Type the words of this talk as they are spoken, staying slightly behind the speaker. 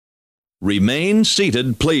Remain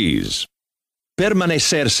seated, please.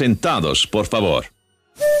 Permanecer sentados, por favor.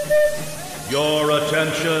 Your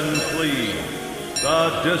attention, please.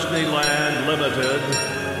 The Disneyland Limited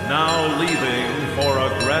now leaving for a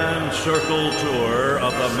grand circle tour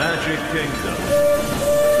of the Magic Kingdom.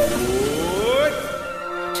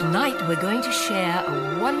 Tonight we're going to share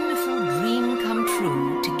a wonderful dream come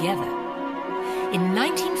true together. In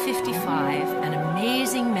 1955, an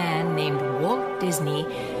amazing man named Walt Disney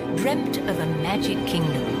dreamt of a magic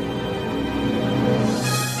kingdom.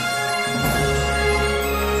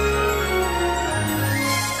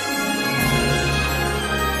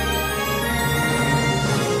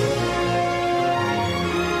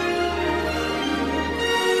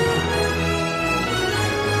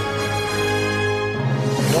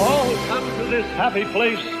 To all who come to this happy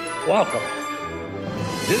place, welcome.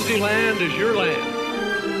 Disneyland is your land.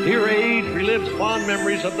 Here age relives fond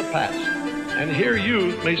memories of the past, and here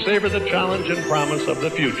youth may savor the challenge and promise of the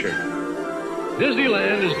future.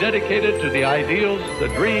 Disneyland is dedicated to the ideals, the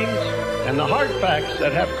dreams, and the hard facts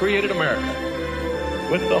that have created America,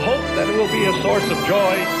 with the hope that it will be a source of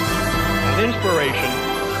joy and inspiration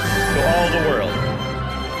to all the world.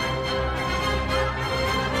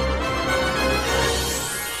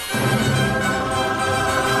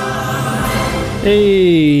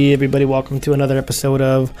 Hey everybody, welcome to another episode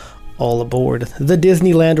of All Aboard the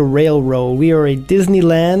Disneyland Railroad. We are a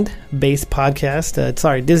Disneyland-based podcast,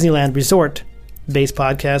 Disneyland Resort-based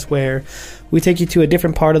podcast where we take you to a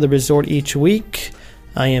different part of the resort each week.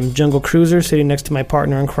 I am Jungle Cruiser, sitting next to my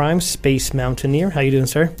partner in crime, Space Mountaineer. How you doing,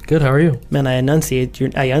 sir? Good, how are you? Man, I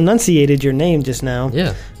enunciated your name just now.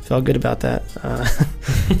 Yeah. Felt good about that.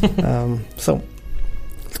 So,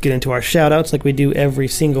 let's get into our shout-outs like we do every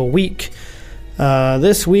single week.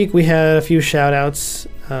 This week we had a few shout-outs.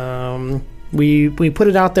 We put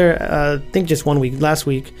it out there, I think just last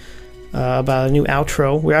week, about a new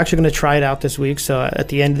outro. We're actually going to try it out this week, so at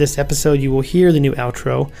the end of this episode you will hear the new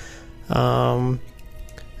outro.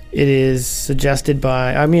 It is suggested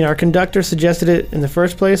by, our conductor suggested it in the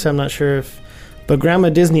first place. I'm not sure but Grandma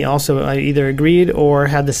Disney also either agreed or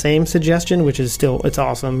had the same suggestion, which is still, it's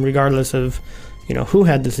awesome, regardless of, who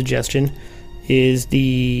had the suggestion, is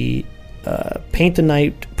the Paint the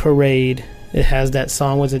Night Parade. It has that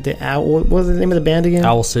song. Was it what was the name of the band again?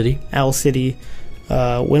 Owl City.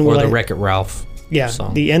 The Wreck-It Ralph song.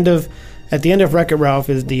 At the end of Wreck-It Ralph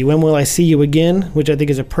is the When Will I See You Again, which I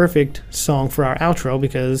think is a perfect song for our outro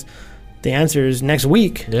because the answer is next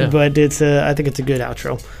week. Yeah. But I think it's a good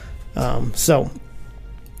outro.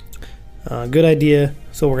 Good idea.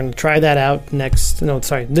 So we're going to try that out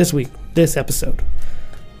this week, this episode.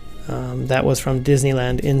 That was from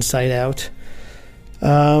Disneyland Inside Out.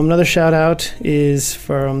 Another shout out is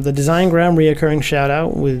from the Designgram reoccurring shout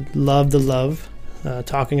out with Love the Love,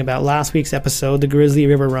 talking about last week's episode, the Grizzly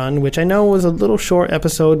River Run, which I know was a little short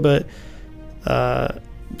episode, but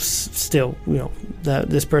still, that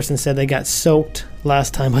this person said they got soaked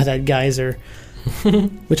last time by that geyser,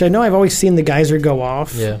 which I know I've always seen the geyser go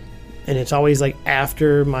off. Yeah. And it's always like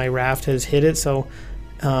after my raft has hit it, so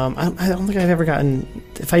I don't think I've ever gotten.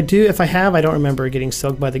 If I have, I don't remember getting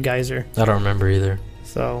soaked by the geyser. I don't remember either.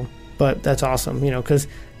 So, but that's awesome, because,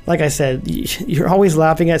 like I said, you're always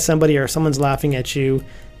laughing at somebody or someone's laughing at you.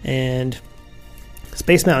 And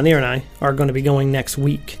Space Mountaineer and I are going to be going next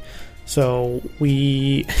week, so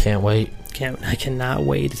we can't wait. I cannot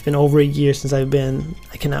wait. It's been over a year since I've been.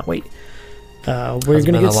 I cannot wait. We're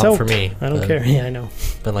going to get soaked. For me, I don't care. Yeah, I know.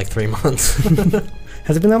 Been like 3 months.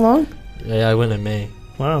 Has it been that long? Yeah, I went in May.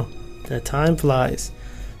 Wow, that time flies.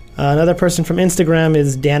 Another person from Instagram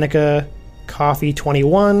is Danica Coffee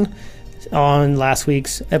 21 on last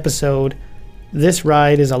week's episode. This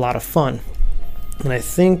ride is a lot of fun, and I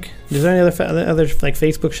think is there any other like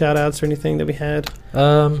Facebook shout outs or anything that we had?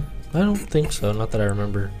 I don't think so. Not that I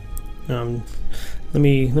remember. Let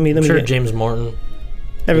me. I'm sure James Morton.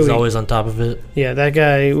 He's always on top of it. Yeah, that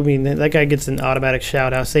guy. That guy gets an automatic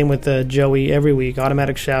shout out. Same with Joey every week.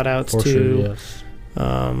 Automatic shout outs to. Sure, yes.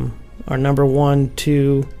 Our number 1,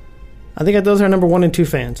 2. I think those are our number 1 and 2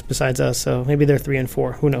 fans besides us. So maybe they're 3 and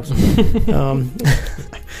 4. Who knows?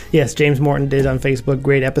 Yes, James Morton did on Facebook.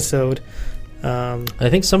 Great episode. I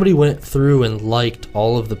think somebody went through and liked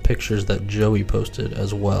all of the pictures that Joey posted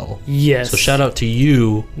as well. Yes. So shout out to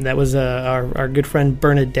you. That was our good friend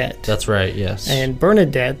Bernadette. That's right, yes. And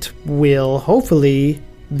Bernadette will hopefully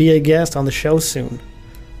be a guest on the show soon.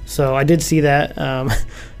 So I did see that.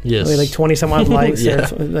 Yes. Like 20 some odd likes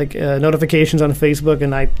yeah. or notifications on Facebook,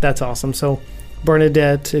 and that's awesome. So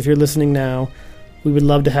Bernadette, if you're listening now, we would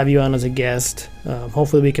love to have you on as a guest.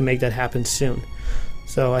 Hopefully we can make that happen soon.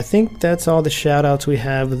 So I think that's all the shout-outs we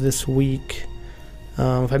have this week.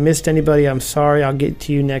 If I missed anybody, I'm sorry. I'll get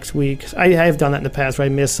to you next week. I have done that in the past where I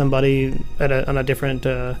missed somebody on a different,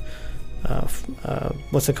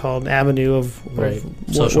 what's it called, avenue of Right.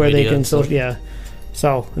 where they can... Yeah.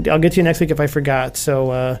 So I'll get to you next week if I forgot.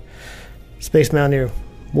 So Space Mountaineer,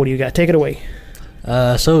 what do you got? Take it away.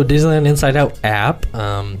 So Disneyland Inside Out app.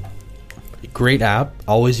 Great app.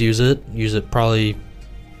 Always use it. Use it probably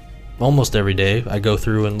almost every day. I go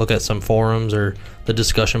through and look at some forums or the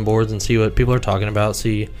discussion boards and see what people are talking about,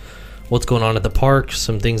 see what's going on at the park,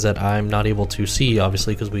 some things that I'm not able to see,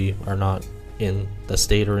 obviously, because we are not in the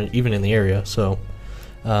state or even in the area. So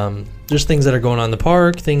there's things that are going on in the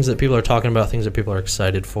park, things that people are talking about, things that people are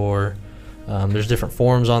excited for. There's different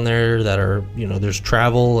forums on there that are, there's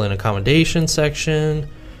travel and accommodation section.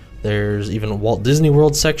 There's even a Walt Disney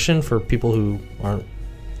World section for people who aren't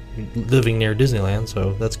living near Disneyland,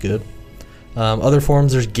 so that's good. Other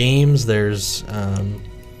forums, there's games, there's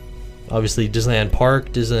obviously Disneyland Park,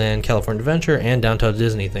 Disneyland California Adventure, and Downtown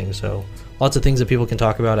Disney things. So lots of things that people can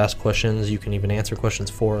talk about, ask questions. You can even answer questions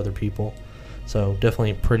for other people. So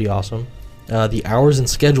definitely pretty awesome. The hours and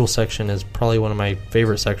schedule section is probably one of my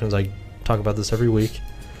favorite sections. I talk about this every week.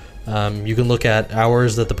 You can look at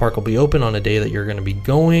hours that the park will be open on a day that you're going to be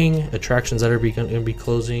going, attractions that are going to be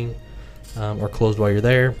closing or closed while you're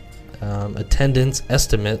there, attendance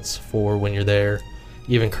estimates for when you're there,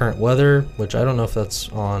 even current weather, which I don't know if that's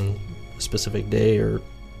on a specific day or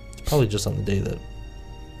it's probably just on the day that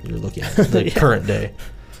you're looking at, the current day.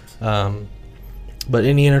 But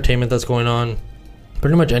any entertainment that's going on,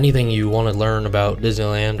 pretty much anything you want to learn about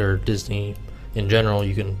Disneyland or Disney in general,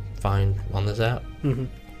 you can find on this app. Mm-hmm.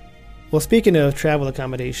 Well, speaking of travel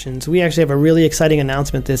accommodations, we actually have a really exciting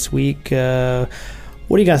announcement this week. What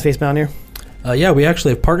do you got, Space Mountaineer? Yeah, we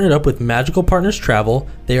actually have partnered up with Magical Partners Travel.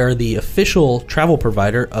 They are the official travel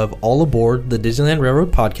provider of All Aboard the Disneyland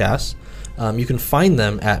Railroad podcast. You can find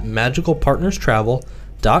them at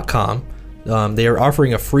magicalpartnerstravel.com. They are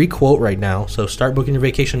offering a free quote right now, so start booking your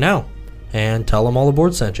vacation now and tell them All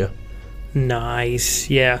Aboard sent you. Nice,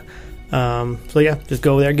 yeah. Just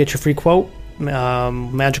go there, get your free quote,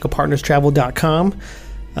 magicalpartnerstravel.com.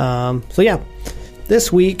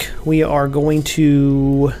 This week we are going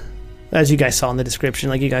to, as you guys saw in the description,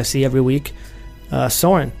 like you guys see every week,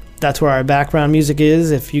 Soarin. That's where our background music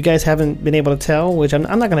is. If you guys haven't been able to tell, which I'm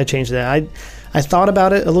not going to change that. I thought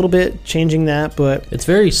about it a little bit, changing that, but it's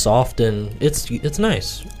very soft and it's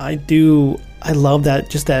nice. I love that,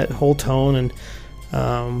 just that whole tone, and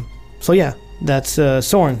that's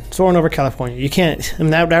Soarin over California. You can't. I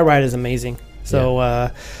mean, that ride is amazing. So,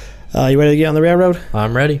 you ready to get on the railroad?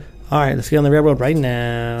 I'm ready. All right, let's get on the railroad right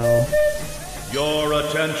now. Your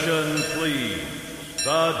attention, please.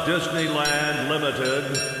 The Disneyland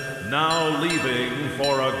Limited now leaving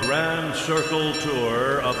for a grand circle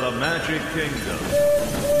tour of the Magic Kingdom.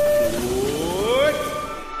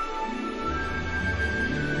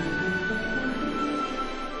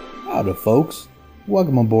 Howdy, folks.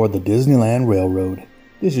 Welcome aboard the Disneyland Railroad.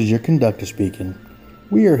 This is your conductor speaking.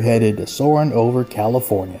 We are headed to Soarin over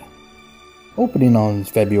California. Opening on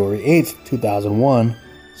February 8th, 2001,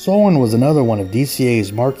 Soarin was another one of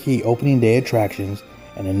DCA's marquee opening day attractions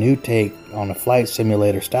and a new take on a flight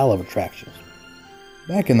simulator style of attractions.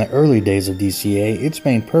 Back in the early days of DCA, its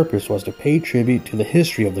main purpose was to pay tribute to the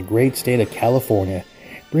history of the great state of California,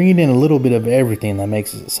 bringing in a little bit of everything that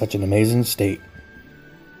makes it such an amazing state.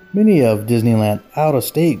 Many of Disneyland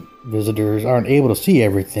out-of-state visitors aren't able to see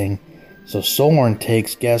everything, so Soarin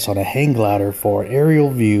takes guests on a hang glider for an aerial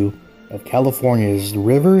view of California's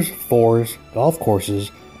rivers, forests, golf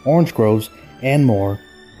courses, orange groves, and more,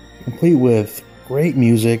 complete with great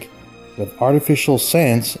music, with artificial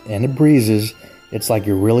scents and the breezes. It's like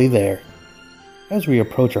you're really there. As we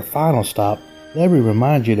approach our final stop, let me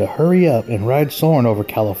remind you to hurry up and ride Soarin over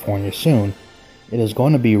California soon. It is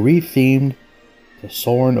going to be rethemed to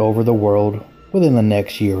Soarin over the world within the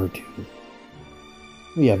next year or two.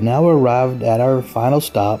 We have now arrived at our final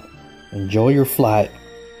stop. Enjoy your flight,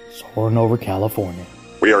 Soarin over California.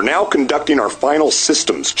 We are now conducting our final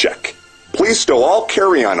systems check. Please stow all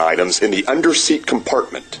carry-on items in the underseat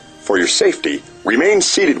compartment. For your safety, remain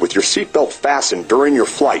seated with your seatbelt fastened during your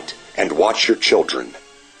flight and watch your children.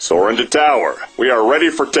 Soarin to tower. We are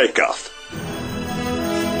ready for takeoff.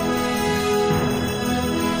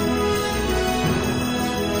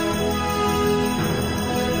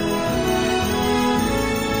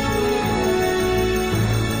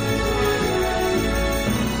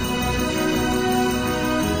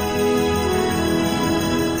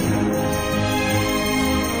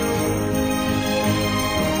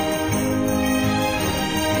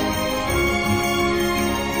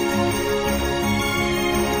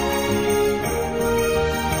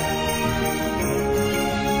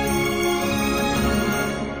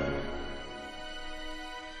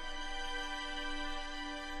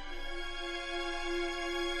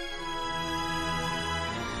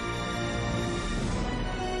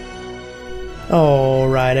 All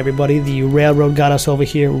right, everybody. The railroad got us over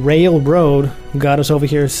here. Railroad got us over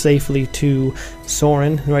here safely to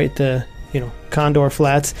Soarin, right? The Condor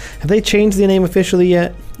Flats. Have they changed the name officially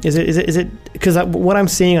yet? Is it? Because what I'm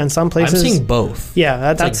seeing on some places, I'm seeing both. Yeah,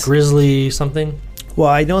 that's like Grizzly something. Well,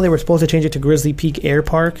 I know they were supposed to change it to Grizzly Peak Air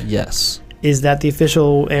Park. Yes. Is that the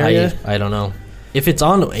official area? I don't know. If it's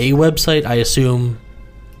on a website, I assume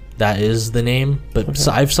that is the name. But Okay.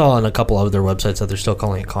 so I've saw on a couple other websites that they're still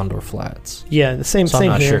calling it Condor Flats. Yeah, the same. So I'm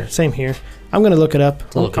same not here. sure. Same here. I'm gonna look it up.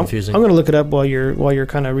 It's a little confusing. I'm gonna look it up while you're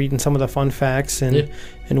kind of reading some of the fun facts and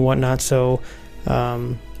whatnot. So,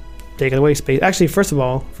 take it away, Space. Actually, first of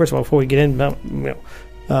all, before we get in,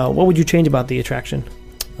 what would you change about the attraction?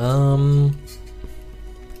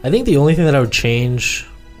 I think the only thing that I would change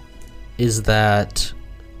is that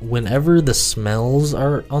whenever the smells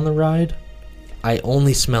are on the ride, I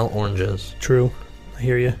only smell oranges. True. I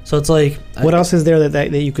hear you. So it's like... What else is there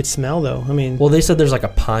that you could smell, though? I mean... Well, they said there's like a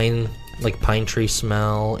pine tree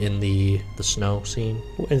smell in the snow scene.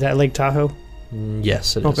 Is that Lake Tahoe?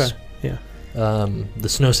 Yes, it is. Okay, yeah. The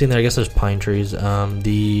snow scene there, I guess there's pine trees.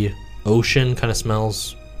 The ocean kind of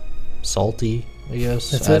smells salty, I guess.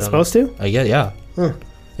 That's what it's supposed to? I guess, yeah. Huh.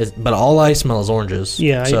 But all I smell is oranges.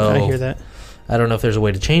 Yeah, so I hear that. I don't know if there's a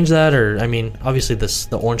way to change that, or I mean, obviously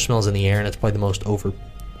the orange smell is in the air, and it's probably the most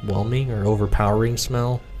overwhelming or overpowering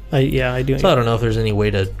smell. I do. So I don't know if there's any way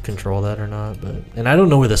to control that or not, and I don't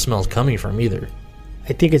know where the smell's coming from either.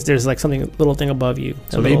 I think there's like something, a little thing above you.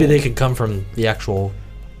 So maybe they could come from the actual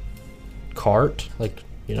cart, like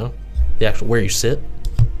the actual where you sit.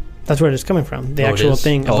 That's where it's coming from. The actual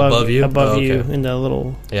thing above you, you in the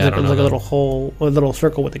little, like a little hole, or a little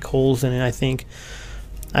circle with the holes in it. I think.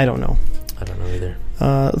 I don't know. I don't know either.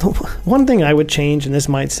 One thing I would change, and this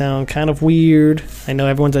might sound kind of weird. I know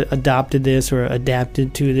everyone's adopted this or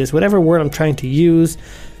adapted to this, whatever word I'm trying to use.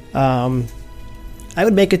 I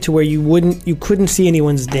would make it to where you couldn't see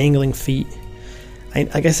anyone's dangling feet.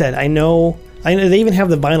 Like I said, I know they even have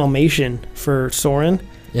the vinylmation for Soarin'.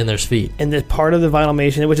 And there's feet. And the part of the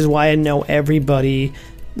vinylmation, which is why I know everybody,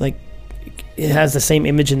 like, it has the same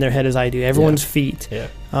image in their head as I do. Everyone's feet. Yeah.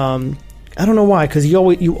 I don't know why, because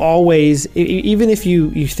you always, even if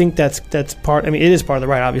you think that's part, I mean, it is part of the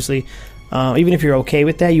ride, obviously. Even if you're okay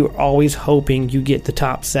with that, you're always hoping you get the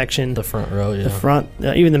top section. The front row, yeah. The front,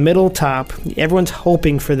 even the middle, top. Everyone's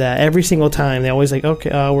hoping for that every single time. They always like,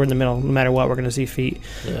 okay, we're in the middle. No matter what, we're going to see feet.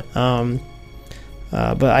 Yeah.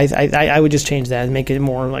 But I would just change that and make it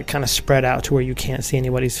more like kind of spread out to where you can't see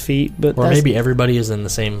anybody's feet. But or maybe everybody is in the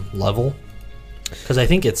same level, because I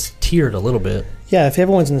think it's tiered a little bit. Yeah, if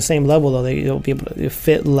everyone's in the same level, though, they'll be able to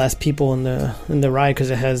fit less people in the ride because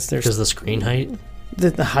there's the screen height,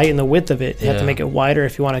 the height and the width of it. You have to make it wider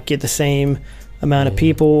if you want to get the same amount of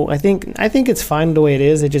people. I think it's fine the way it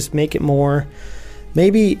is. They just make it more.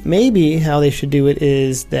 Maybe how they should do it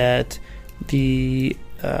is that the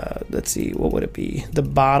let's see, what would it be? The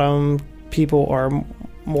bottom people are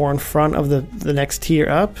more in front of the next tier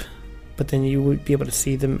up, but then you would be able to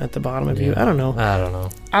see them at the bottom of you. I don't know. I don't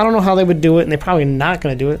know. I don't know how they would do it, and they're probably not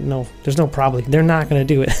going to do it. No, there's no probably. They're not going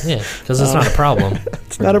to do it. Yeah, because it's not a problem.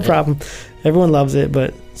 It's not a problem. Everyone loves it,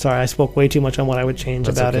 but sorry, I spoke way too much on what I would change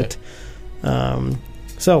about it.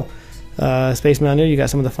 So, Space Mountaineer, you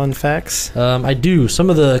got some of the fun facts? I do.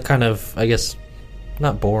 Some of the kind of, I guess,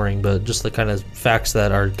 not boring, but just the kind of facts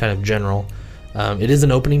that are kind of general. It is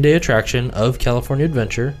an opening day attraction of California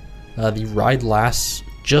Adventure. The ride lasts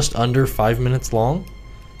just under 5 minutes long.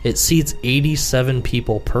 It seats 87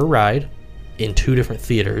 people per ride in 2 different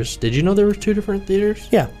theaters. Did you know there were 2 different theaters?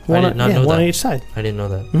 Yeah, I did not know one that. on each side. I didn't know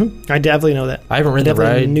that. Mm-hmm. I definitely know that. I haven't ridden the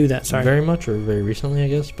ride. Knew that. Sorry, very much or very recently, I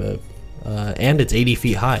guess, but and it's 80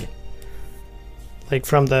 feet high. Like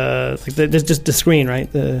from just the screen, right?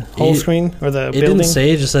 The whole screen or the building? It didn't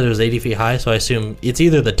say, it just said it was 80 feet high, so I assume it's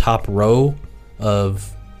either the top row of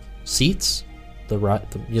seats,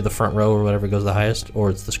 the front row or whatever goes the highest, or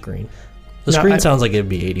it's the screen. The screen sounds like it would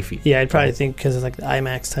be 80 feet. Yeah, I'd probably think because it's like the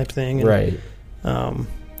IMAX type thing. And, right.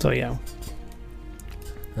 So, yeah.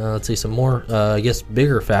 Let's see some more, I guess,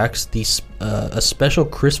 bigger facts. A special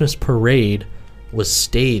Christmas parade was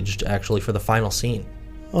staged, actually, for the final scene.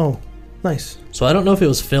 Oh, nice. So I don't know if it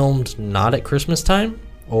was filmed not at Christmas time,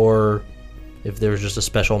 or if there was just a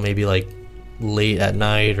special, maybe like late at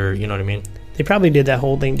night, or you know what I mean. They probably did that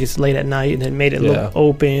whole thing just late at night and then made it look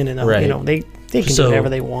open, and they can do whatever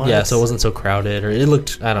they want. Yeah, so it wasn't so crowded, or it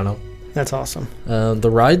looked, I don't know. That's awesome. The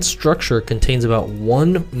ride structure contains about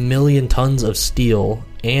 1 million tons of steel,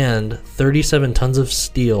 and 37 tons of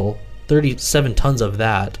steel. 37 tons of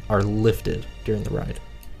that are lifted during the ride.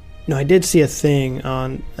 No, I did see a thing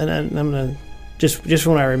on, and I'm going to just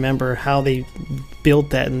when I remember how they built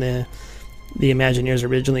that, and the Imagineers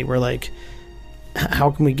originally were like,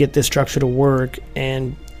 how can we get this structure to work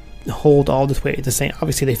and hold all this weight at the same?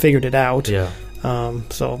 Obviously, they figured it out. Yeah.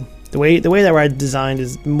 So the way that ride designed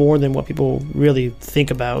is more than what people really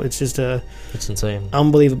think about. It's just it's insane,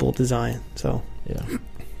 unbelievable design. So yeah.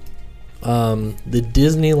 The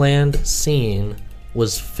Disneyland scene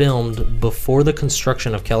was filmed before the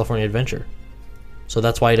construction of California Adventure, so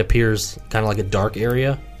that's why it appears kind of like a dark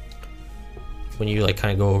area. When you like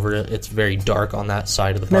kind of go over it, it's very dark on that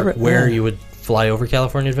side of the park where you would fly over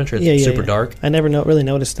California Adventure. It's super dark. I never really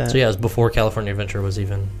noticed that. So yeah, it was before California Adventure was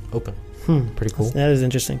even open. Pretty cool. That is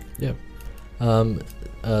interesting. Yeah.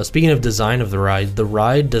 Speaking of design of the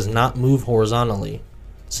ride does not move horizontally.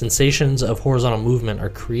 Sensations of horizontal movement are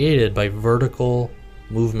created by vertical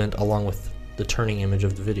movement along with the turning image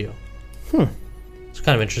of the video. It's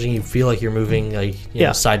kind of interesting. You feel like you're moving like you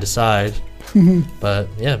know, side to side, but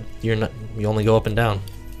yeah, you're not. You only go up and down.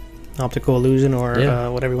 Optical illusion, or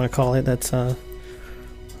whatever you want to call it. That's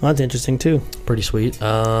interesting too. Pretty sweet.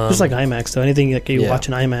 Just like IMAX, though. Anything that you watch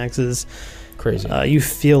in IMAX is crazy. You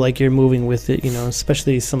feel like you're moving with it. You know,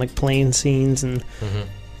 especially some like plane scenes and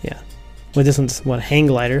Well, this one's hang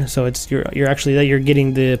glider. So it's you're actually you're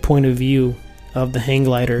getting the point of view of the hang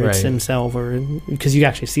glider himself, or because you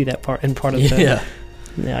actually see that part of the.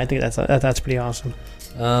 Yeah, I think that's pretty awesome.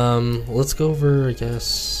 Let's go over, I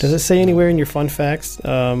guess. Does it say anywhere in your fun facts,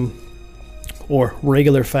 or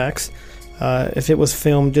regular facts, if it was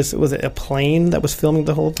filmed? Was it a plane that was filming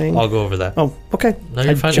the whole thing? I'll go over that. Oh, okay. No,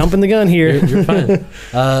 you're fine. Jumping the gun here. You're fine.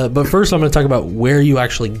 But first, I'm going to talk about where you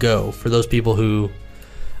actually go for those people who.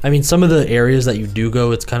 I mean, some of the areas that you do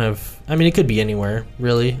go, it's kind of. I mean, it could be anywhere,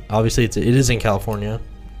 really. Obviously, it is in California.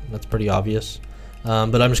 That's pretty obvious.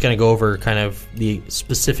 But I'm just going to go over kind of the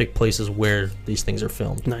specific places where these things are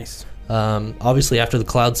filmed. Nice. Obviously, after the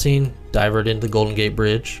cloud scene, dive right into the Golden Gate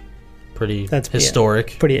Bridge. That's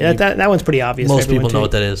historic. That one's pretty obvious. Most people know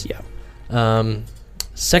what that is. Yeah.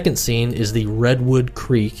 Second scene is the Redwood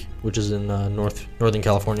Creek, which is in Northern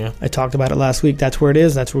California. I talked about it last week. That's where it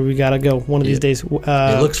is. That's where we got to go one of these days. It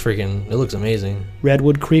looks amazing.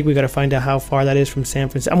 Redwood Creek, we got to find out how far that is from San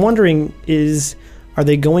Francisco. I'm wondering, are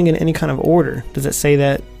they going in any kind of order? Does it say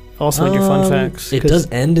that also in your fun facts? It does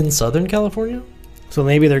end in Southern California. So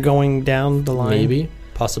maybe they're going down the line. Maybe,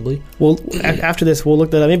 possibly. Well, after this, we'll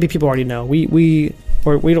look that up. Maybe people already know. We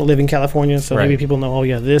don't live in California, so maybe people know. Oh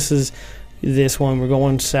yeah, this is this one. We're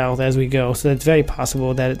going south as we go. So it's very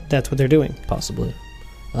possible that that's what they're doing. Possibly.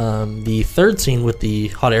 The third scene with the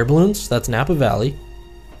hot air balloons. That's Napa Valley.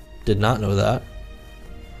 Did not know that.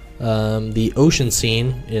 The ocean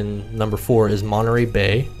scene in number 4 is Monterey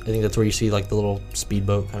Bay. I think that's where you see like the little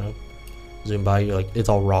speedboat kind of zoom by. You're like, it's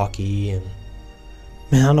all rocky and.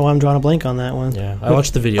 Man, I don't know why I'm drawing a blank on that one. Yeah, I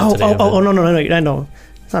watched the video today. No, I know.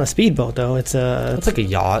 It's not a speedboat though. It's like a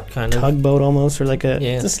yacht kind of tugboat almost, or like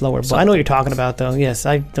it's a slower boat. I know what you're talking about though. Yes,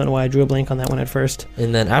 I don't know why I drew a blank on that one at first.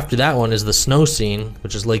 And then after that one is the snow scene,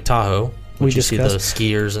 which is Lake Tahoe. Which you see the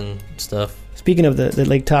skiers and stuff. Speaking of the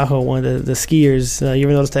Lake Tahoe one, the skiers, you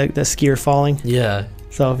ever noticed that skier falling? Yeah.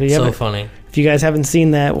 So funny. If you guys haven't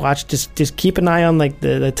seen that, watch. Just keep an eye on like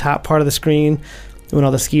the top part of the screen when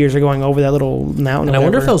all the skiers are going over that little mountain. And I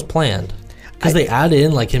wonder if that was planned, because they add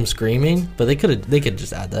in like him screaming, but they could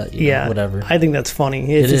just add that. Whatever. I think that's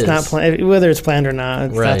funny. It's not planned, whether it's planned or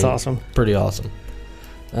not. That's awesome. Pretty awesome.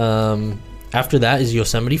 After that is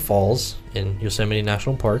Yosemite Falls in Yosemite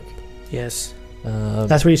National Park. Yes.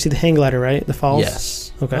 That's where you see the hang glider, right? The falls?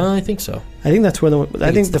 Yes. Okay. I think so. I think that's where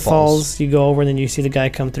I think the falls you go over and then you see the guy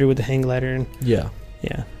come through with the hang glider. And yeah.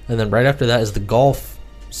 Yeah. And then right after that is the golf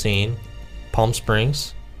scene, Palm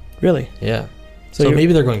Springs. Really? Yeah. So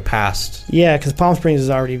maybe they're going past. Yeah, because Palm Springs is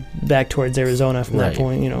already back towards Arizona from that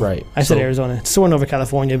point. Right. I said Arizona. It's still in over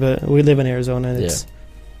California, but we live in Arizona. And it's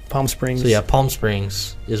Palm Springs. So yeah, Palm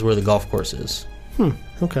Springs is where the golf course is.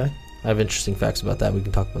 Okay. I have interesting facts about that. We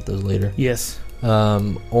can talk about those later. Yes.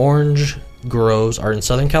 Orange groves are in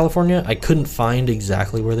Southern California. I couldn't find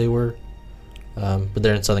exactly where they were, but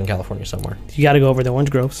they're in Southern California somewhere. You got to go over the orange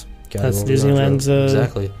groves. That's Disneyland's.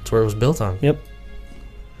 Exactly. That's where it was built on. Yep.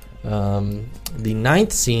 The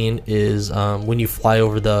ninth scene is when you fly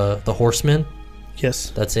over the Horseman. Yes.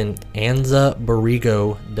 That's in Anza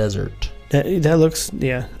Borrego Desert. That looks,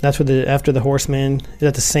 that's where after the Horseman, is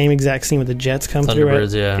that the same exact scene with the jets come through, right?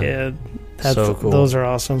 Thunderbirds, yeah. Yeah, so cool. Those are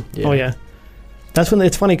awesome. Yeah. Oh, yeah. That's when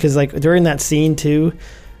it's funny, because like during that scene, too,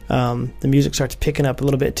 the music starts picking up a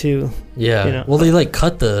little bit, too. Yeah. Well, they like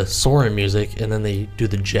cut the Soarin music, and then they do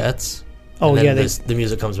the jets. Oh, and then yeah. the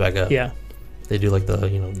music comes back up. Yeah. They do like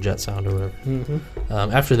the jet sound or whatever. Mm-hmm.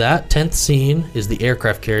 After that, 10th scene is the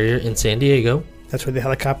aircraft carrier in San Diego. That's where the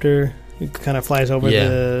helicopter kind of flies over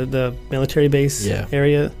the military base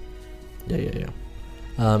area. Yeah.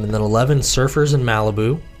 And then 11, surfers in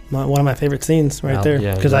Malibu. One of my favorite scenes right there.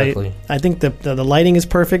 Yeah, exactly. I think the lighting is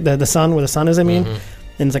perfect. The sun, where the sun is, and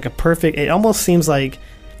it's like a perfect. It almost seems like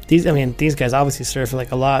these guys obviously surf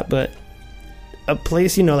like a lot, but a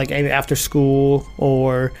place like maybe after school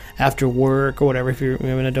or after work or whatever, if you're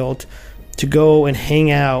an adult, to go and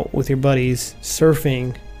hang out with your buddies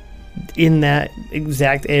surfing in that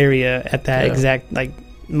exact area at that exact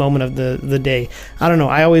moment of the day. I don't know.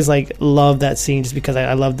 I always love that scene just because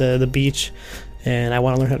I love the beach. And I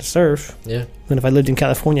want to learn how to surf. Yeah. And if I lived in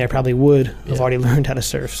California, I probably would have already learned how to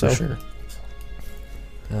surf. So. For sure.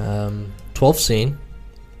 12th scene,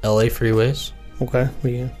 LA freeways. Okay.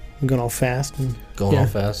 We're going all fast. All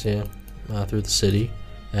fast, through the city.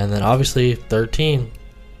 And then obviously 13,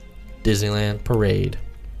 Disneyland parade.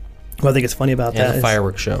 What I think is funny about that and the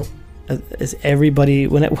fireworks show. Is everybody,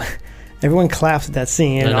 everyone claps at that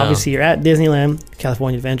scene. And obviously you're at Disneyland,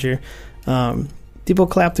 California Adventure. People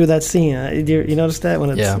clap through that scene. You notice that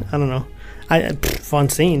when it's I don't know. Fun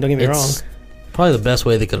scene. Don't get me wrong. Probably the best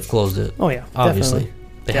way they could have closed it. Oh yeah, obviously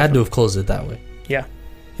definitely. They had to have closed it that way. Yeah,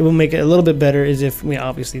 it will make it a little bit better is if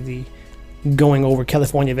obviously the going over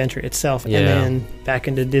California Adventure itself and then back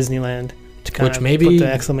into Disneyland to kind of put the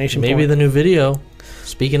exclamation point. Maybe the new video.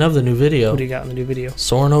 Speaking of the new video, what do you got in the new video?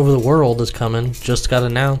 Soarin' Over the World is coming. Just got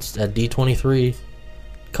announced at D23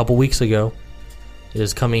 a couple weeks ago. It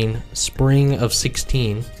is coming spring of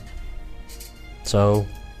 16. So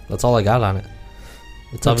that's all I got on it.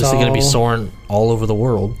 It's obviously going to be soaring all over the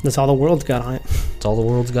world. That's all the world's got on it. That's all the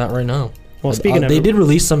world's got right now. Well, speaking of, they did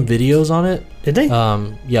release some videos on it. Did they?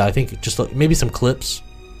 Yeah, I think just maybe some clips.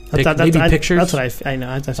 Maybe pictures. That's what I know.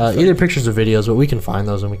 Either pictures or videos, but we can find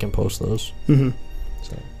those and we can post those. Mm-hmm.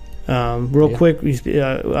 So, real quick, we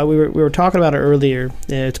were talking about it earlier.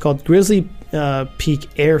 It's called Grizzly Peak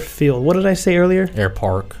Airfield. What did I say earlier? Air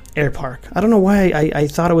Park. I don't know why I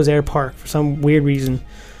thought it was Air Park for some weird reason.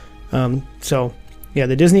 So,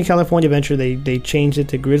 the Disney California Adventure, they changed it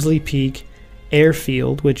to Grizzly Peak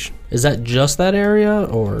Airfield, which... Is that just that area,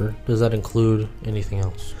 or does that include anything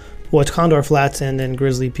else? Well, it's Condor Flats and then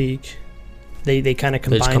Grizzly Peak. They kind of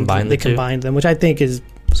combined them, which I think is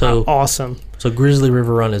awesome. So Grizzly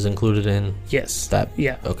River Run is included in that?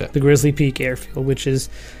 Yeah. Okay. The Grizzly Peak Airfield, which is...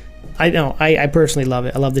 I personally love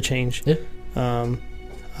it. I love the change. Yeah.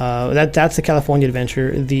 That's the California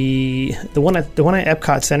Adventure. The one at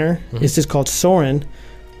Epcot Center is just called Soarin'.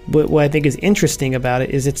 But what I think is interesting about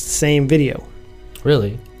it is it's the same video.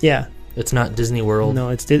 Really? Yeah. It's not Disney World? No,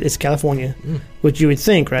 it's California, which you would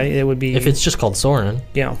think, right? It would be... If it's just called Soarin'.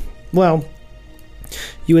 Yeah. Well,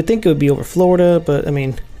 you would think it would be over Florida, but, I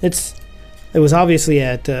mean, it was obviously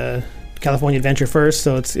at California Adventure first,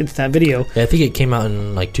 so it's that video. Yeah, I think it came out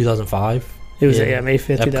in, 2005. It was, May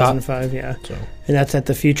 5th, 2005, yeah. So. And that's at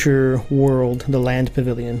the Future World, the Land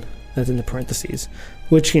Pavilion. That's in the parentheses.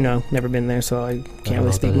 Which, never been there, so I can't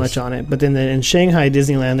really speak much on it. But then in Shanghai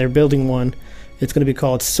Disneyland, they're building one. It's going to be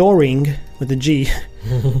called Soaring, with a G,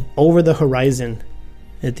 Over the Horizon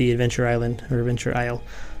at the Adventure Island, or Adventure Isle.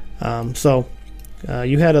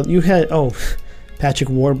 You had Patrick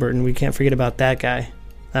Warburton. We can't forget about that guy.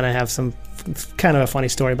 And I have some kind of a funny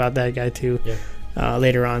story about that guy, too,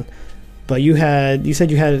 later on. But you said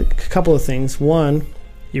you had a couple of things. One,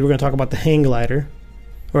 you were going to talk about the hang glider.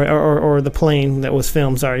 Or the plane that was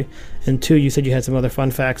filmed, sorry. And two, you said you had some other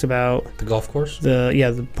fun facts about... The golf course?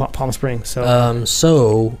 The Palm Springs.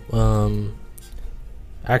 So,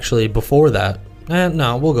 actually, before that...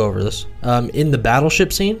 no, we'll go over this. In the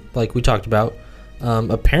battleship scene, like we talked about,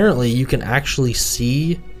 apparently you can actually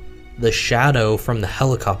see the shadow from the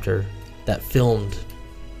helicopter that filmed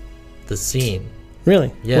the scene.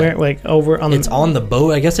 Really? Yeah. Where, over on It's on the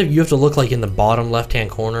boat. I guess if you have to look in the bottom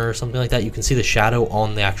left-hand corner or something like that, you can see the shadow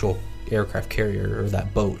on the actual aircraft carrier or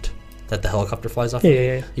that boat that the helicopter flies off.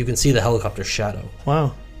 Yeah. You can see the helicopter shadow.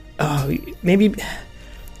 Wow. Maybe...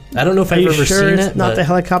 I don't know if I've ever seen it. Not the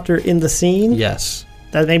helicopter in the scene? Yes.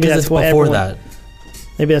 Maybe that's what before everyone... that.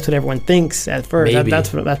 Maybe that's what everyone thinks at first. Maybe.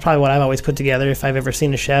 That's probably what I've always put together. If I've ever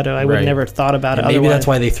seen a shadow, I would have never thought about it. Maybe that's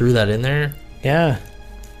why they threw that in there. Yeah.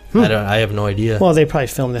 I have no idea. Well, they probably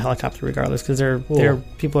filmed the helicopter regardless because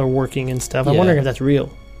people are working and stuff. I'm wondering if that's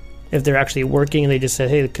real. If they're actually working and they just said,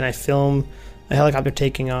 "Hey, can I film a helicopter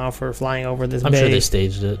taking off or flying over this bay?" I'm sure they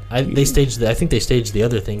staged it. I think they staged the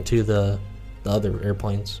other thing too. The other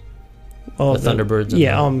airplanes. Oh, the Thunderbirds.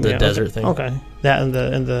 And the desert thing. Okay, that and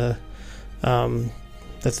the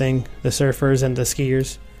thing, the surfers and the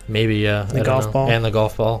skiers. Maybe, yeah. The golf ball. And the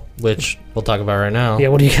golf ball, which we'll talk about right now. Yeah,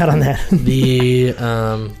 what do you got on that?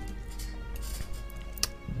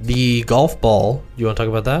 The golf ball. You want to talk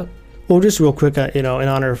about that? Well, just real quick, in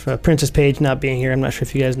honor of Princess Paige not being here, I'm not sure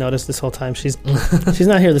if you guys noticed this whole time. She's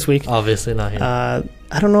not here this week. Obviously not here.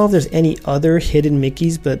 I don't know if there's any other hidden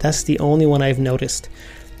Mickeys, but that's the only one I've noticed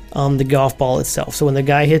on the golf ball itself. So when the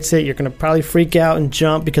guy hits it, you're going to probably freak out and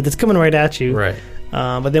jump because it's coming right at you. Right.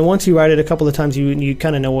 But then once you ride it a couple of times, you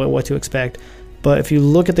kind of know what to expect. But if you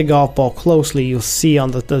look at the golf ball closely, you'll see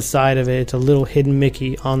on the side of it, it's a little hidden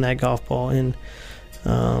Mickey on that golf ball. And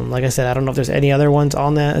like I said, I don't know if there's any other ones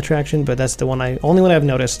on that attraction, but that's the only one I've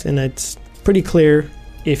noticed. And it's pretty clear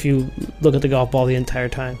if you look at the golf ball the entire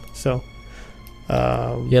time. So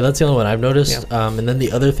yeah, that's the only one I've noticed. Yeah. And then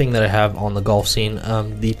the other thing that I have on the golf scene,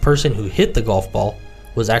 the person who hit the golf ball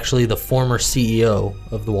was actually the former CEO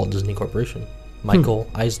of the Walt Disney Corporation, Michael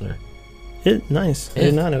Eisner. Nice. Yeah. I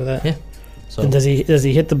did not know that. Yeah. So and does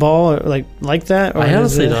he hit the ball like that? Or I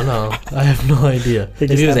honestly don't know. I have no idea.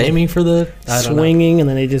 If he was aiming for the swinging, and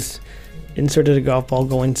then they just inserted a golf ball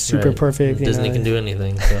going super perfect. Disney can do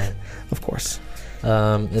anything. So. Of course.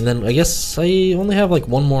 And then I guess I only have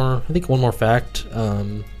one more fact,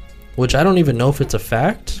 which I don't even know if it's a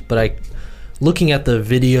fact, but looking at the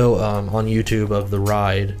video on YouTube of the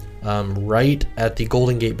ride, right at the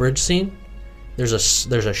Golden Gate Bridge scene, there's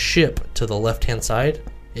a ship to the left-hand side.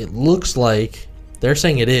 It looks like they're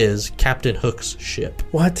saying it is Captain Hook's ship.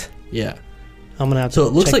 What? Yeah. I'm gonna have to. So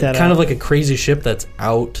it looks check like that kind out. of like a crazy ship that's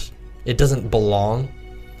out. It doesn't belong.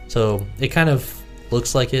 So it kind of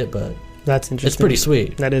looks like it, but that's interesting. It's pretty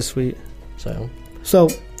sweet. That is sweet. So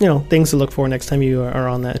things to look for next time you are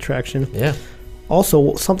on that attraction. Yeah.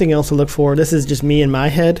 Also, something else to look for. This is just me in my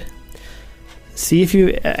head. See if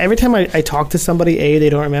every time I talk to somebody, A, they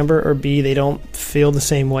don't remember, or B, they don't feel the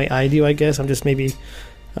same way I do, I guess. I'm just maybe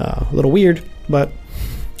a little weird. But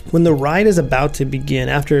when the ride is about to begin,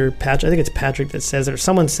 after Patrick, I think it's Patrick that says it, or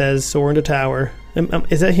someone says, soar into tower.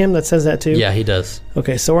 Is that him that says that too? Yeah, he does.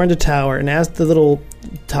 Okay, soar into tower. And as the little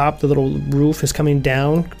roof is coming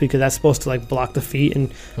down, because that's supposed to block the feet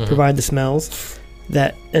and provide the smells,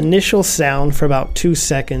 that initial sound for about 2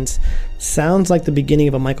 seconds sounds like the beginning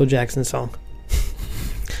of a Michael Jackson song.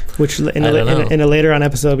 Which in a later on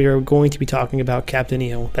episode we are going to be talking about Captain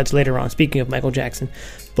EO. That's later on. Speaking of Michael Jackson,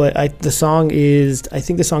 but I think the song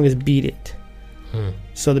is "Beat It."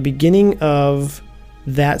 So the beginning of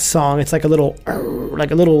that song, it's like a little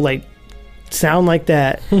sound like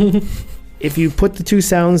that. If you put the two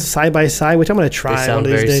sounds side by side, which I'm going to try, they sound one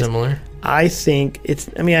of these very days, similar. I think it's.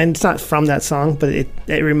 I mean, it's not from that song, but it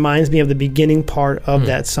reminds me of the beginning part of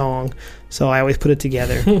that song. So I always put it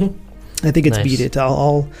together. I think it's nice. Beat It.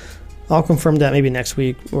 I'll confirm that maybe next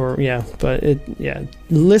week but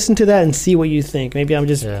listen to that and see what you think. Maybe I'm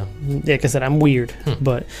just like I said, I'm weird.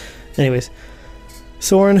 But anyways,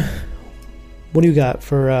 Soarin, what do you got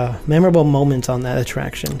for memorable moments on that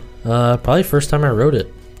attraction? Probably first time I rode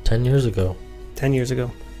it 10 years ago. 10 years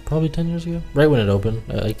ago. Probably 10 years ago. Right when it opened.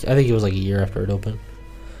 I think it was like a year after it opened.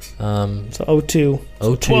 So 02.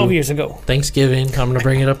 12 years ago. Thanksgiving. I'm going to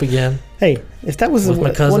bring it up again. Hey, if that was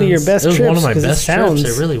one of your best trips. It was one of my best trips.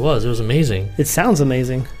 It really was. It was amazing. It sounds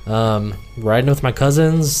amazing. Riding with my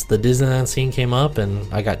cousins, the Disneyland scene came up,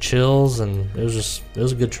 and I got chills, and it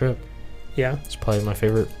was a good trip. Yeah. It's probably my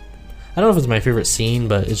favorite. I don't know if it's my favorite scene,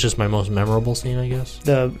 but it's just my most memorable scene, I guess.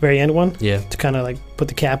 The very end one? Yeah. To kind of put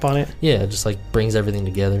the cap on it? Yeah, it just brings everything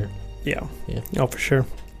together. Yeah. Yeah. Oh, for sure.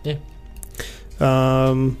 Yeah.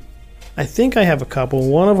 I think I have a couple.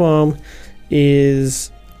 One of them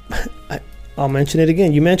is, I'll mention it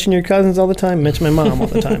again. You mention your cousins all the time. Mention my mom all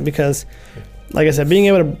the time because, like I said, being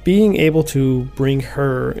able to bring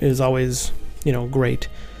her is always great.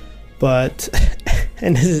 But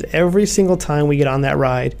and this is every single time we get on that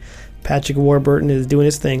ride, Patrick Warburton is doing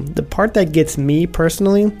his thing. The part that gets me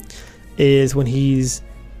personally is when he's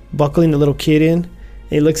buckling the little kid in. And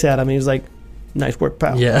he looks at him and he's like, "Nice work,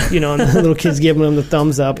 pal." Yeah. And the little kid's giving him the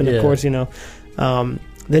thumbs up. And of course, then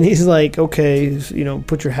he's like, "Okay,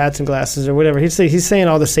 put your hats and glasses or whatever." He's saying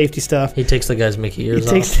all the safety stuff. He takes the guy's Mickey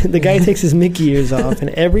ears off. The guy takes his Mickey ears off. And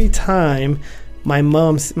every time my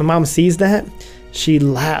mom sees that, she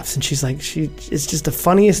laughs and she's like, it's just the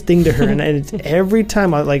funniest thing to her. And it's every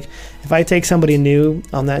time if I take somebody new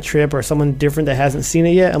on that trip or someone different that hasn't seen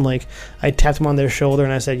it yet, I tapped them on their shoulder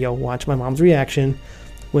and I said, "Yo, watch my mom's reaction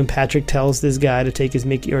when Patrick tells this guy to take his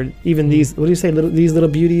Mickey," or even these, what do you say, these little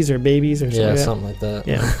beauties or babies or something like that? Something like that.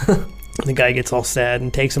 Yeah. The guy gets all sad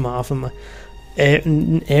and takes him off.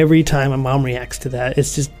 And every time my mom reacts to that,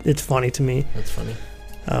 it's funny to me. That's funny.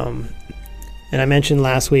 And I mentioned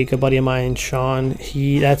last week, a buddy of mine, Sean,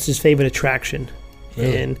 that's his favorite attraction.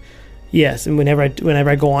 Really? And yes, and whenever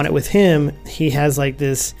I go on it with him, he has like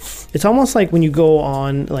this. It's almost like when you go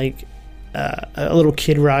on like a little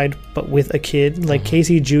kid ride, but with a kid, like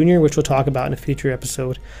Casey Jr., which we'll talk about in a future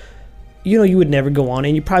episode. You know, you would never go on it,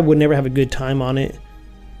 and you probably would never have a good time on it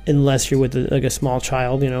unless you're with like a small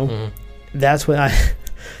child. You know, that's what I'm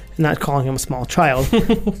not calling him a small child,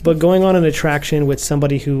 but going on an attraction with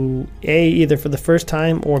somebody who A, either for the first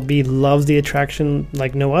time, or B, loves the attraction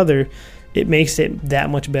like no other. It makes it that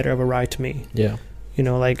much better of a ride to me. Yeah. You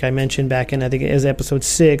know, like I mentioned back in, I think it was episode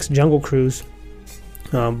 6, Jungle Cruise,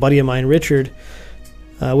 buddy of mine, Richard,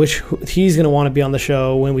 which he's going to want to be on the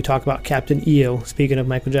show when we talk about Captain EO, speaking of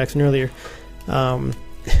Michael Jackson earlier.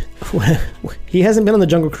 He hasn't been on the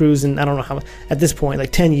Jungle Cruise in, I don't know how, at this point,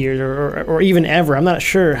 like 10 years or even ever. I'm not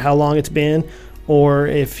sure how long it's been or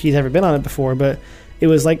if he's ever been on it before, but it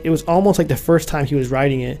was almost like the first time he was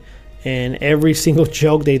riding it. And every single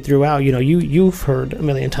joke they threw out, you know, you've heard a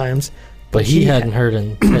million times. But he hadn't heard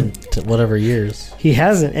in 10 to whatever years. He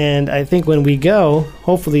hasn't. And I think when we go,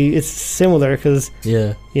 hopefully it's similar because...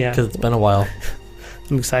 Yeah. Because it's been a while.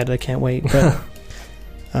 I'm excited. I can't wait. But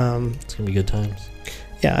it's going to be good times.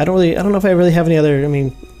 Yeah, I don't know if I really have any other... I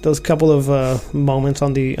mean, those couple of moments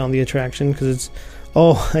on the attraction because it's...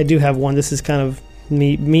 Oh, I do have one. This is kind of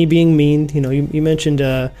me being mean. You know, you mentioned...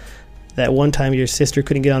 that one time your sister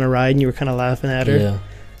couldn't get on a ride and you were kind of laughing at her.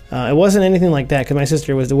 Yeah. It wasn't anything like that because my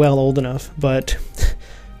sister was well old enough. But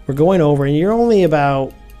we're going over and you're only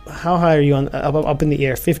about, how high are you up in the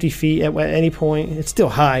air? 50 feet at any point? It's still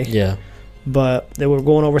high. Yeah. But they were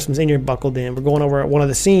going over some, and you're buckled in. We're going over one of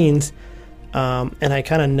the scenes and I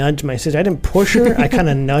kind of nudged my sister. I didn't push her. I kind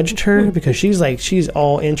of nudged her because she's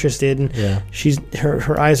all interested. And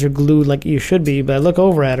her eyes are glued like you should be. But I look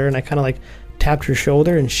over at her and I kind of like, tapped her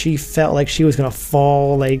shoulder and she felt like she was gonna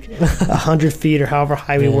fall like 100 feet or however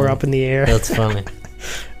high we were up in the air. That's funny.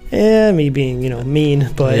 Yeah, me being mean,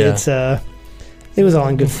 but it was all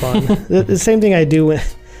in good fun. the same thing I do when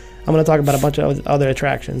I'm gonna talk about a bunch of other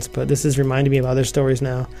attractions, but this is reminding me of other stories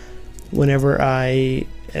now. Whenever I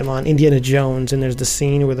am on Indiana Jones and there's the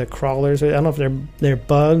scene where the crawlers, I don't know if they're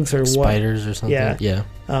bugs or spiders or something. Yeah.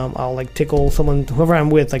 I'll like tickle someone, whoever I'm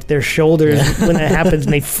with, like their shoulders when that happens,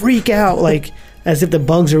 and they freak out like as if the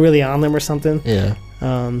bugs are really on them or something. Yeah.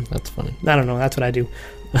 That's funny. I don't know. That's what I do.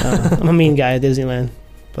 I'm a mean guy at Disneyland,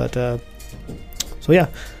 but so yeah.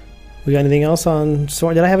 We got anything else on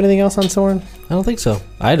Soarin'? Did I have anything else on Soarin'? I don't think so.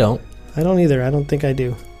 I don't either. I don't think I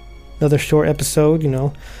do. Another short episode,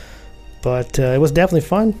 but it was definitely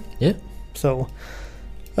fun. Yeah. So.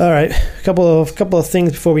 All right, a couple of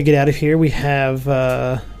things before we get out of here. We have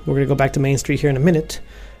we're going to go back to Main Street here in a minute.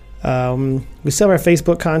 We still have our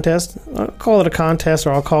Facebook contest. I'll call it a contest,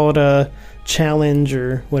 or I'll call it a challenge,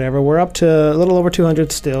 or whatever. We're up to a little over 200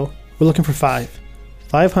 still. We're looking for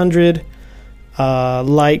 500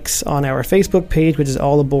 likes on our Facebook page, which is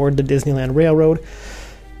All Aboard the Disneyland Railroad.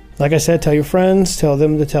 Like I said, tell your friends, tell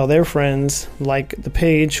them to tell their friends. Like the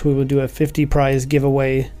page. We will do a 50 prize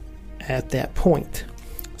giveaway at that point.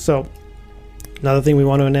 So, another thing we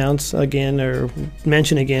want to announce again, or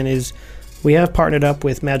mention again, is we have partnered up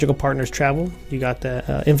with Magical Partners Travel. You got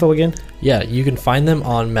the info again? Yeah, you can find them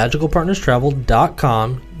on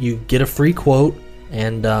magicalpartnerstravel.com. You get a free quote,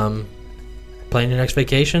 and plan your next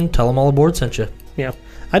vacation. Tell them All Aboard sent you. Yeah,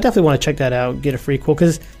 I definitely want to check that out, get a free quote,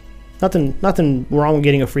 because nothing wrong with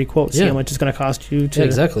getting a free quote. See how much it's going to cost you to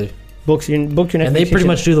book your next vacation. And they pretty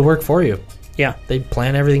much do the work for you. Yeah. They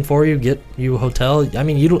plan everything for you, get you a hotel. I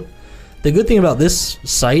mean, the good thing about this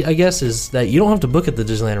site, I guess, is that you don't have to book at the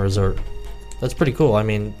Disneyland Resort. That's pretty cool. I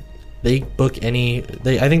mean, they book I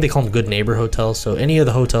think they call them good neighbor hotels, so any of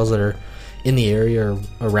the hotels that are in the area or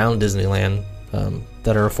around Disneyland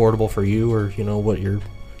that are affordable for you, or what your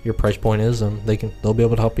price point is, they'll be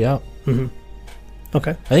able to help you out. Mm-hmm.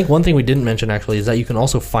 Okay. I think one thing we didn't mention actually is that you can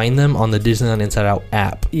also find them on the Disneyland Inside Out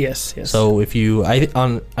app. Yes. So if I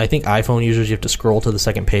think iPhone users, you have to scroll to the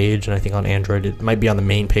second page, and I think on Android it might be on the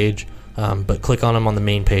main page. But click on them on the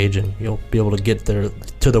main page, and you'll be able to get to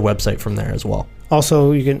the website from there as well.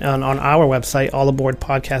 Also, you can on our website,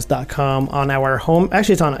 allaboardpodcast.com, on our home.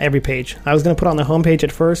 Actually, it's on every page. I was going to put it on the home page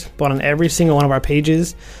at first, but on every single one of our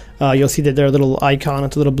pages, you'll see that there's a little icon.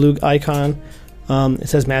 It's a little blue icon. It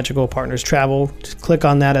says Magical Partners Travel. Just click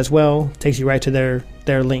on that as well. It takes you right to their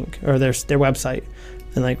link or their website.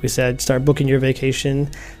 And like we said, start booking your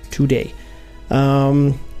vacation today.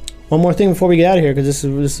 One more thing before we get out of here, because this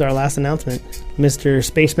is our last announcement. Mr.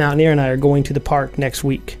 Space Mountaineer and I are going to the park next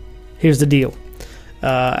week. Here's the deal.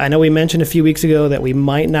 I know we mentioned a few weeks ago that we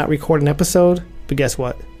might not record an episode, but guess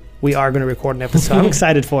what? we are going to record an episode. I'm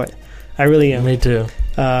excited for it. I really am. Me too.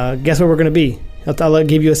 Guess where we're going to be? I'll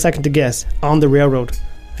give you a second to guess. On the railroad.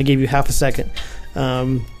 I gave you half a second.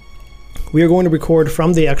 We are going to record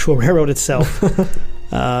from the actual railroad itself.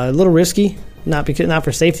 A little risky, not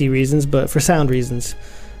for safety reasons, but for sound reasons.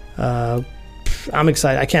 I'm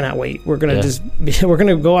excited. I cannot wait. We're gonna we're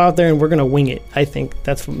gonna go out there and we're gonna wing it. I think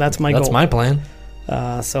that's my goal. That's my plan.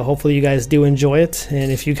 So hopefully you guys do enjoy it,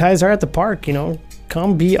 and if you guys are at the park,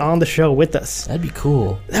 come be on the show with us. That'd be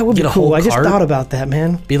cool. That would be cool. I just thought about that,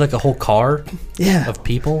 man. Be like a whole car. Of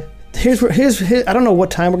people. Here's I don't know what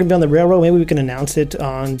time we're gonna be on the railroad. Maybe we can announce it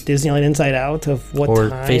on Disneyland Inside Out of what or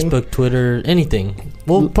time. Facebook, Twitter, anything.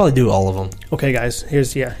 We'll probably do all of them. Okay, guys. Here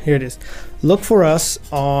it is. Look for us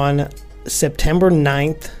on September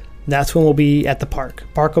 9th. That's when we'll be at the park.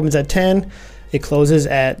 Park opens at 10. It closes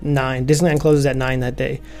at 9. Disneyland closes at 9 that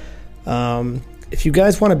day. If you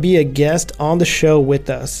guys want to be a guest on the show with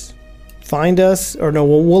us, find us, or no,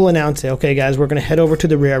 we'll announce it. Okay, guys, we're going to head over to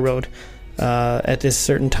the railroad at this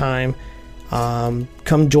certain time.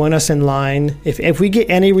 Come join us in line. If we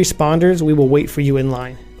get any responders, we will wait for you in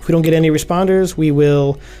line. If we don't get any responders, we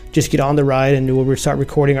will just get on the ride and we'll start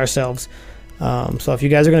recording ourselves. So if you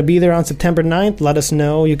guys are going to be there on September 9th, let us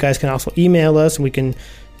know. You guys can also email us, and we can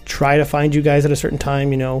try to find you guys at a certain time.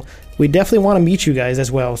 We definitely want to meet you guys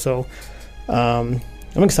as well. So I'm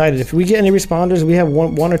excited. If we get any responders, we have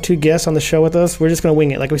one or two guests on the show with us. We're just going to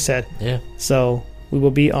wing it, like we said. Yeah. So we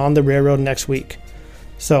will be on the railroad next week.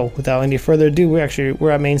 So without any further ado,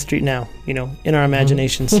 we're at Main Street now. In our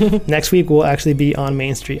imaginations. Next week we'll actually be on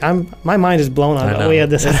Main Street. My mind is blown on the way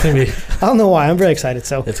of this. I don't know why. I'm very excited.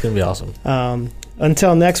 So it's gonna be awesome.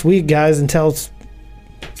 Until next week, guys. Until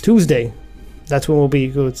Tuesday, that's when we'll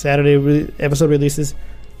be. Saturday episode releases.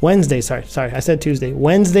 Wednesday. Sorry. I said Tuesday.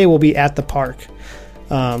 Wednesday we'll be at the park.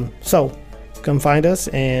 So come find us.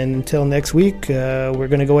 And until next week, we're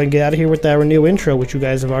gonna go ahead and get out of here with our new intro, which you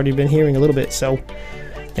guys have already been hearing a little bit. So.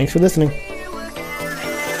 Thanks for listening.